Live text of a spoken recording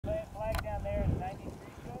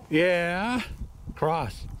Yeah,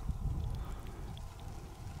 cross.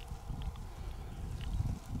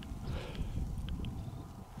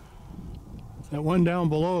 That one down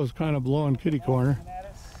below is kind of blowing kitty corner.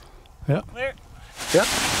 Yep. Clear. Yep.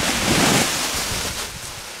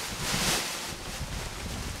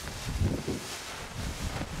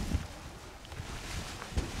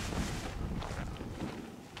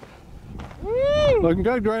 Woo! Looking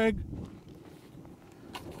good, Greg.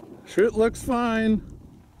 Chute looks fine.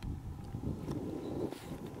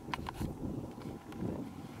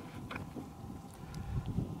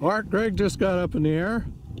 Mark, Greg just got up in the air.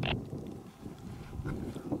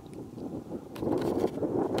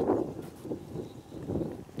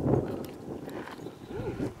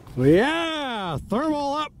 Yeah,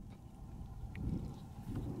 thermal up.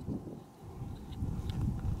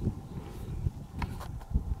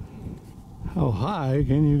 How high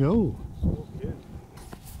can you go? Okay.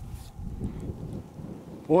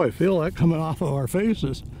 Boy, I feel that coming off of our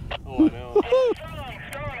faces. Oh, I know.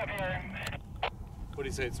 What do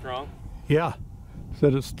you say, it's strong? Yeah,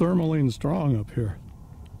 said it's thermaline strong up here.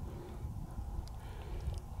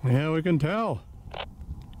 Yeah, we can tell.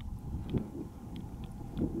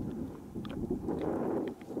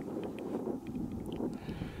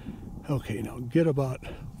 Okay, now get about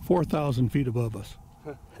 4,000 feet above us.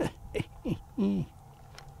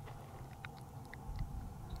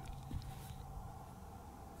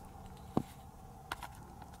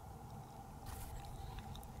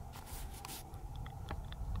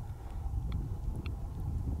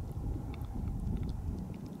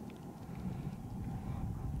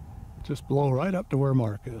 Just blow right up to where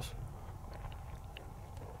Mark is.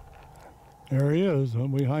 There he is,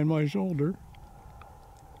 behind my shoulder.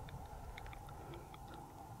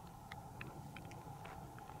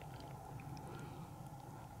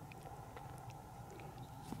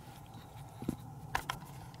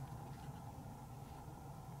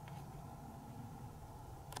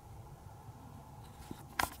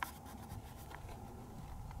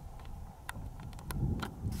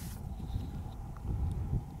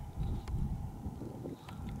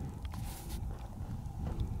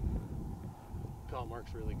 Oh,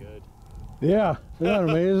 Mark's really good. Yeah, isn't that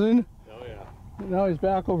amazing? Oh, yeah. Now he's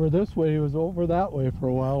back over this way. He was over that way for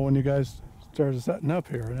a while when you guys started setting up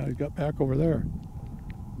here. Now he got back over there.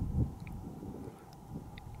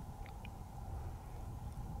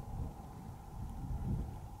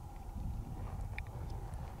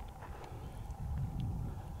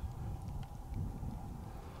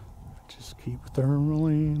 Just keep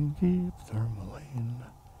thermaling, keep thermaling.